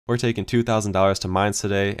We're taking $2,000 to mines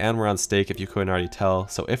today, and we're on stake if you couldn't already tell.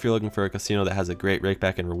 So if you're looking for a casino that has a great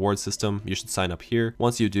rakeback and reward system, you should sign up here.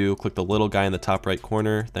 Once you do, click the little guy in the top right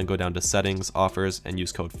corner, then go down to settings, offers, and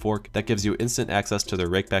use code FORK. That gives you instant access to their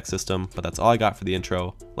rakeback system, but that's all I got for the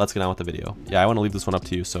intro. Let's get on with the video. Yeah, I want to leave this one up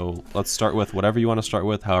to you, so let's start with whatever you want to start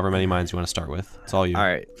with, however many mines you want to start with. It's all you. All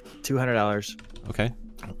right, $200. Okay.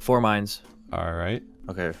 4 mines. All right.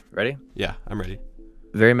 Okay, ready? Yeah, I'm ready.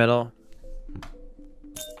 Very middle.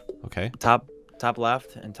 Okay. Top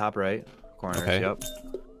left and top right corners. Okay. Yep.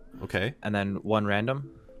 Okay. And then 1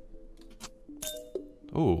 random.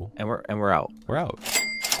 Ooh. And we're out. We're out.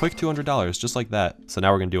 Quick $200, just like that. So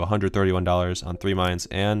now we're gonna do $131 on 3 mines,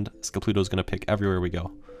 and Scapluto's gonna pick everywhere we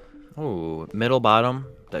go. Ooh, middle, bottom.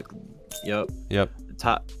 That. Yep. Yep.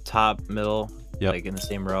 Top, middle. Yep. Like in the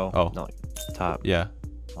same row. Oh. No, like top. Yeah.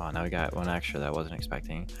 Wow, now we got 1 extra that I wasn't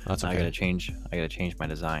expecting. That's Now okay. I gotta change my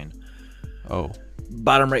design. Oh.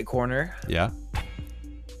 Bottom right corner. Yeah.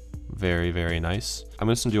 Very, very nice. I'm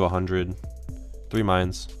just gonna do 100. 3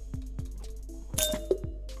 mines.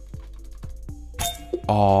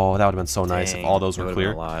 Oh, that would have been so nice if all those were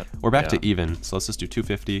clear. We're back to even, so let's just do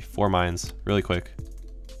 250, 4 mines, really quick.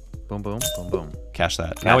 Boom, boom, boom, boom. Cash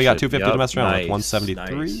that. Now we got 250 to mess around with.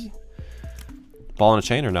 173. Nice. Ball in a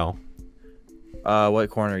chain or no? What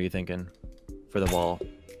corner are you thinking for the ball?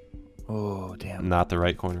 Oh, damn. Not the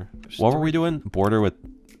right corner. What were we doing? Border with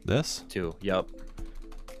this? 2. Yep.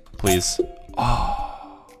 Please.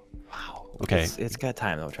 Oh. Wow. Okay. It's got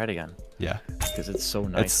time though. Try it again. Yeah. Because it's so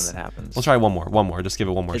nice when it happens. We'll try one more. One more. Just give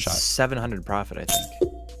it one more it's shot. 700 profit, I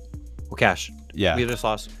think. Well, cash. Yeah. We just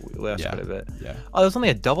lost. We lost quite a bit. Yeah. Oh, there's only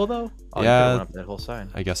a double though. Oh, yeah. You could've went up that whole side.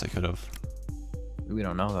 I guess I could have. We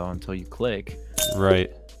don't know though until you click.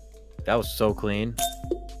 Right. That was so clean.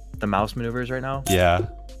 The mouse maneuvers right now. Yeah.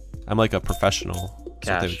 I'm like a professional. That's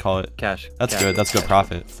what they would call it. Cash. That's cash, good. That's good cash.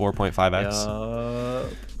 profit.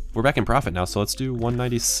 4.5x. We're back in profit now, so let's do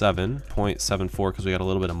 197.74 because we got a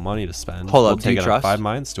little bit of money to spend. Hold we'll up, do take you it trust? on 5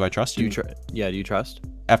 mines. Do I trust you? Yeah, do you trust?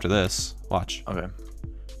 After this, watch. Okay.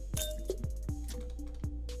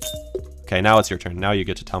 Okay, now it's your turn. Now you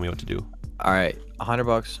get to tell me what to do. All right,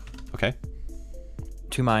 $100. Okay.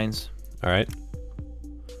 2 mines. All right.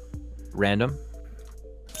 Random.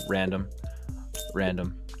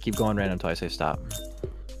 Keep going random until I say stop.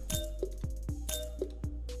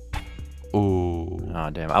 Ooh. Oh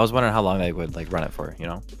damn! I was wondering how long they would like run it for. You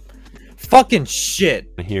know. Fucking shit.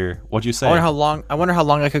 Here, what'd you say? I wonder how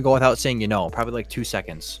long I could go without saying Probably like 2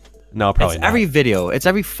 seconds. No, probably It's not. every video. It's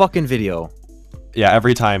every fucking video. Yeah,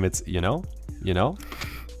 every time it's you know.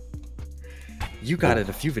 You got it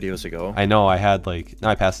a few videos ago. I know. I had like. Now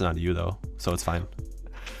I passed it on to you though, so it's fine.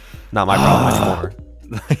 Not my problem anymore.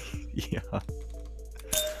 Yeah.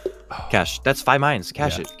 Cash. That's 5 mines.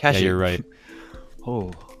 Cash it. Cash it. Yeah, you're right. Oh.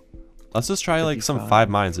 Let's just try like some 5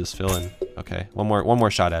 mines. Just fill in. Okay, one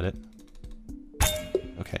more shot at it.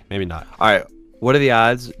 Okay, maybe not. All right. What are the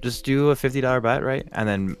odds? Just do a $50 bet, right? And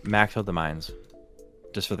then max out the mines,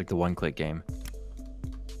 just for like the 1-click game.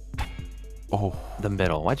 Oh, The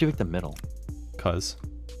middle. Why'd you pick the middle? cause.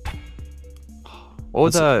 What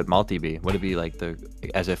would the multi be? Would it be like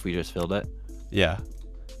as if we just filled it? Yeah.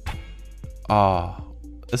 Oh,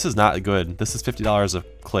 this is not good. This is $50 a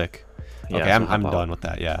click. Yeah, Okay, so I'm how done about- with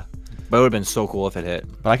that. Yeah, But it would have been so cool if it hit.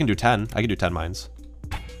 but I can do 10. I can do 10 mines.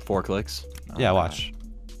 4 clicks. Oh Yeah, my watch.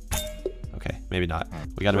 Okay, maybe not.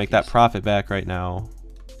 We got to make that profit back right now.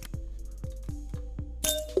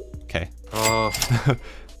 Okay. God. Oh,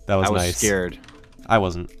 That was I was nice. scared. I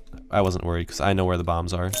wasn't worried because I know where the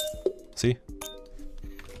bombs are. See?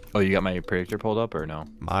 Oh, you got my predictor pulled up or no?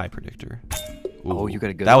 My predictor. Oh, Ooh, you got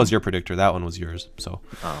a good That one? was your predictor. That one was yours. So,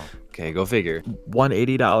 Oh, okay. Go figure.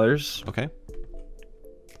 $180. okay.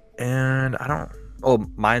 And I don't. Oh,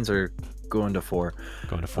 mines are going to 4.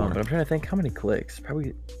 Going to 4. But I'm trying to think how many clicks.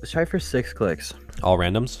 Probably let's try for 6 clicks. All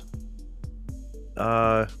randoms?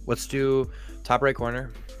 Let's do top right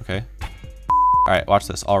corner. Okay. All right, watch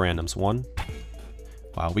this. All randoms. 1.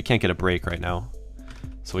 Wow, we can't get a break right now.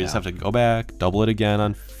 So we just have to go back, double it again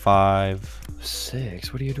on 5.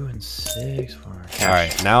 6. What are you doing 6 for? All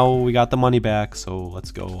right, now we got the money back. So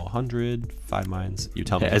let's go 100, 5 mines. You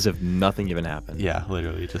tell me. As if nothing even happened. Yeah,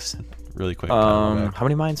 literally, just really quick. How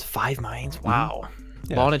many mines? 5 mines. Wow.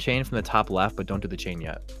 Yeah. Ball in a chain from the top left, but don't do the chain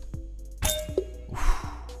yet.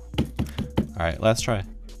 All right, let's try.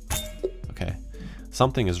 Okay,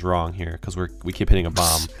 something is wrong here because we keep hitting a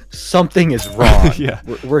bomb. Something is wrong. Yeah.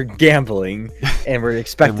 We're gambling and we're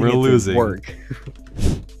expecting And we're it losing. to work.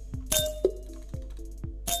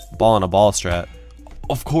 Ball on a ball strat.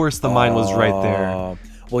 Of course, the mine was right there.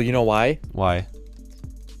 Well, you know why? Why?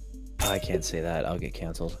 I can't say that. I'll get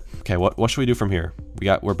canceled. Okay, what should we do from here?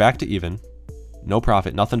 We're back to even. No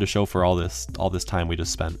profit, nothing to show for all this time we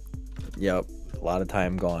just spent. Yep. A lot of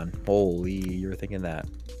time gone. Holy, you were thinking that.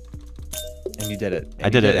 And you did it. I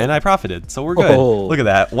did it, and I profited, so we're good. Oh. Look at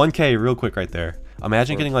that, 1K real quick right there.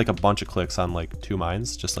 Imagine getting like a bunch of clicks on like 2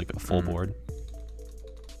 mines, just like a full board.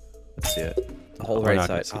 Let's see it. The whole right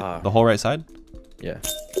side. The whole right side? Yeah.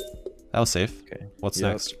 That was safe. Okay. What's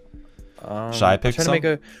next? Should I pick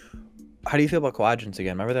some? How do you feel about quadrants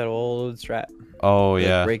again? Remember that old strat? Oh, Like,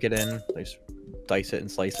 yeah. break it in, like, dice it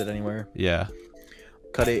and slice it anywhere. Yeah.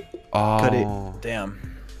 Cut it. Oh. Cut it.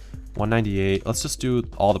 Damn. 198. Let's just do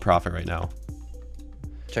all the profit right now.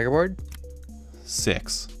 Checkerboard?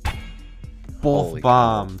 6. Both Holy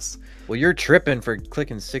bombs. cow. Well, you're tripping for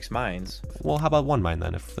clicking 6 mines. Well, how about 1 mine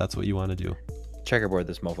then, if that's what you want to do? Checkerboard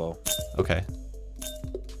this mofo. Okay.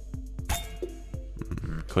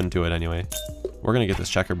 Couldn't do it anyway. We're gonna get this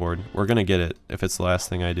checkerboard. We're gonna get it if it's the last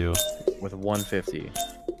thing I do. With 150.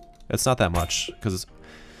 It's not that much because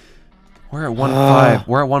we're at 1.5.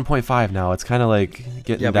 We're at 1.5 now. It's kind of like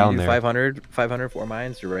getting down there. 500 4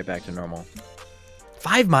 mines, you're right back to normal.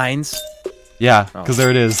 5 mines? Yeah, because there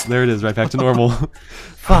it is. There it is, right back to normal.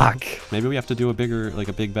 Fuck. Maybe we have to do a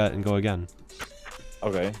big bet and go again.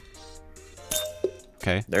 Okay.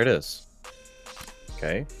 Okay. There it is.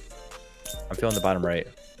 Okay. I'm feeling the bottom right.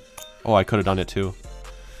 Oh, I could have done it too.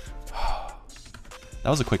 That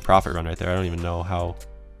was a quick profit run right there. I don't even know how.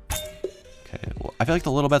 Okay, well, I feel like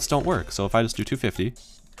the little bets don't work. So if I just do 250.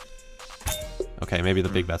 Okay, maybe the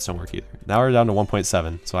big bets don't work either. Now we're down to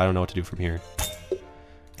 1.7, so I don't know what to do from here. Oh,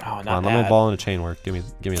 not Come on, bad. let me ball in a chain work. Give me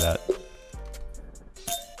that.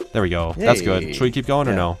 There we go. Hey. That's good. Should we keep going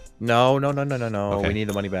or no? No. Okay. We need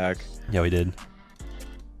the money back. Yeah, we did.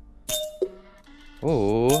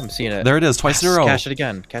 Oh, I'm seeing it. There it is, twice in a row. Cash it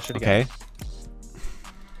again. Cash it again. Okay.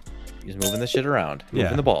 He's moving this shit around. Yeah.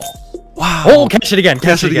 Moving the ball. Wow. Oh, cash it again.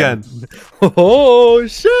 Cash it again. Oh,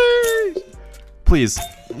 shit. Please.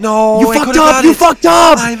 No. You fucked up. You fucked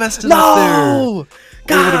up. I messed it up there. No.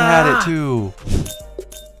 We would have had it too.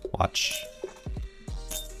 Watch.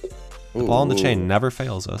 The ball in the chain never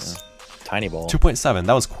fails us. Yeah. Tiny ball. 2.7.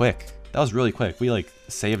 That was quick. That was really quick. We like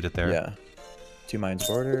saved it there. Yeah. 2 mines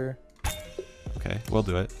border. Okay, we'll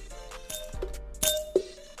do it.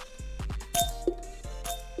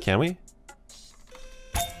 Can we?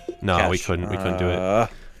 No, Cash. we couldn't. We couldn't do it.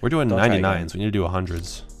 We're doing 99s. We need to do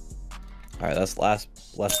 100s. All right, that's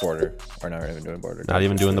last border. Or not even doing border. Not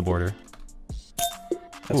even doing the border.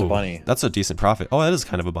 That's a bunny. That's a decent profit. Oh, that is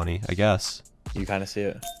kind of a bunny, I guess. You kind of see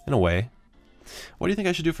it. In a way. What do you think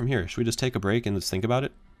I should do from here? Should we just take a break and just think about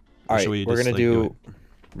it? All right, we're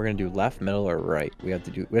gonna do left, middle, or right. We have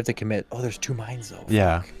to commit. Oh, there's 2 mines though.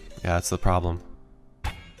 Yeah, yeah, that's the problem.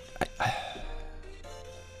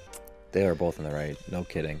 They are both in the right. No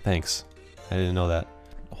kidding. Thanks. I didn't know that.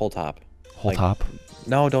 Whole top. Whole top?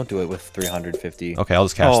 No, don't do it with 350. Okay, I'll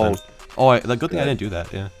just cash then. Oh, the good thing I didn't do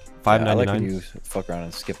that. Yeah, 5.99. I like when you fuck around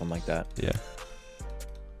and skip them like that. Yeah.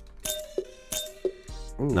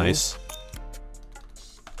 Ooh. Nice.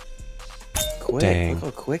 Quick. Dang. Look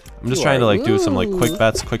how quick. I'm just trying to like do some like quick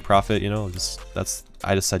bets, quick profit. You know,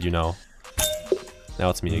 I just said you know. Now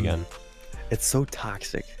it's me again. It's so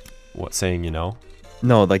toxic. What, saying you know?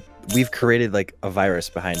 No, like we've created like a virus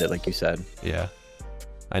behind it, like you said. Yeah,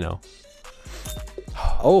 I know.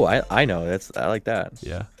 Oh, I know. I like that.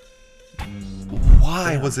 Yeah.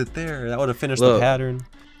 Why was it there? That would have finished the pattern.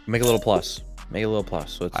 Make a little plus. Make a little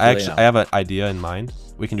plus. So it's I have an idea in mind.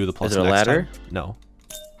 We can do the plus. Is it a next ladder? time. No.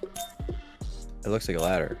 It looks like a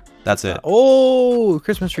ladder. That's it. Oh,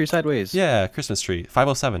 Christmas tree sideways. Yeah, Christmas tree.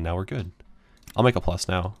 507. Now we're good. I'll make a plus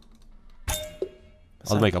now.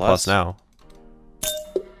 I'll make a plus now.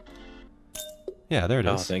 Yeah, there it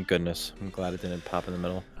is. Oh, thank goodness. I'm glad it didn't pop in the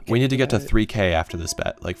middle. We need to get to 3K after this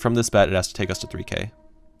bet. Like from this bet, it has to take us to 3K.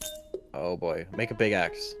 Oh boy, make a big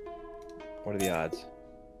X. What are the odds?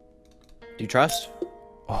 Do you trust?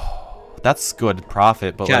 Oh, that's good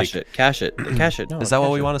profit, but cash like, it, cash it, cash it. No, is that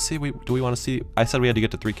what we want to see? Do we want to see? I said we had to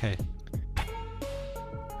get to 3K.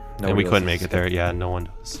 And we couldn't make it there. Yeah, no one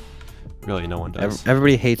does. Really, no one does.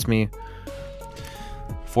 Everybody hates me.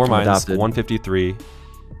 4 mines, 153.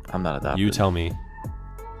 I'm not adopted. You tell me.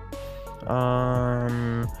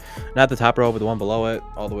 Not the top row, but the one below it,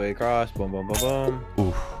 all the way across. Boom, boom, boom, boom.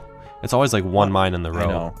 Oof. It's always like 1 mine in the row. I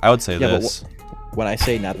know. I would say this. But when I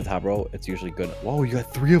say not the top row, it's usually good. Whoa, you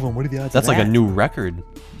got 3 of them. What are the odds? That's like a new record.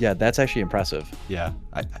 Yeah, that's actually impressive. Yeah,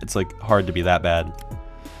 it's like hard to be that bad.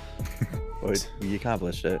 But we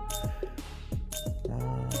accomplished it.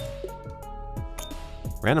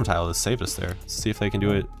 Random tile has saved us there. Let's see if they can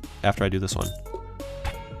do it after I do this one.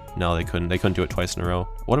 No, they couldn't. They couldn't do it twice in a row.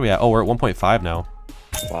 What are we at? Oh, we're at 1.5 now.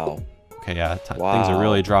 Wow. Okay, yeah. Wow. Things are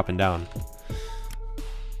really dropping down.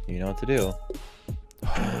 You know what to do.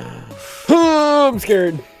 I'm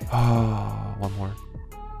scared. Oh, one more.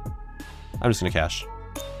 I'm just gonna cash.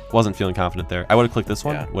 Wasn't feeling confident there. I would have clicked this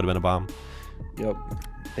one. Yeah. Would have been a bomb. Yep.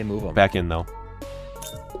 They move them. Back in though.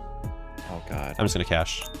 Oh god. I'm just gonna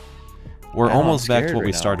cash. We're I know, I'm almost back to scared what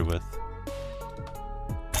we right started now. with.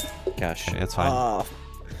 Cash. Okay, it's fine.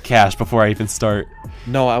 Cash before I even start.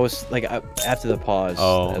 No, I was like after the pause.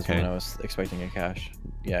 Oh, That's okay. when I was expecting a cash.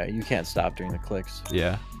 Yeah, you can't stop during the clicks.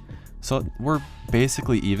 Yeah. So we're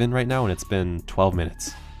basically even right now, and it's been 12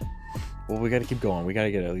 minutes. Well, we gotta keep going. We gotta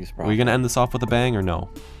get at least Are profit. we gonna end this off with a bang or no?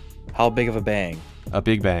 How big of a bang? A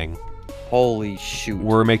big bang. Holy shoot.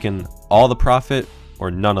 We're making all the profit or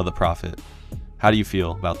none of the profit. How do you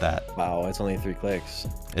feel about that? Wow, it's only 3 clicks.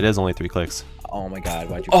 It is only 3 clicks. Oh my god,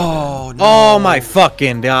 why'd you Oh, no. Oh my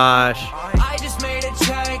fucking gosh. I just made a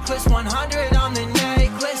checklist, 100 on the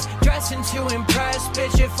necklace, dressing to impress,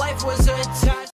 bitch. If life was a test.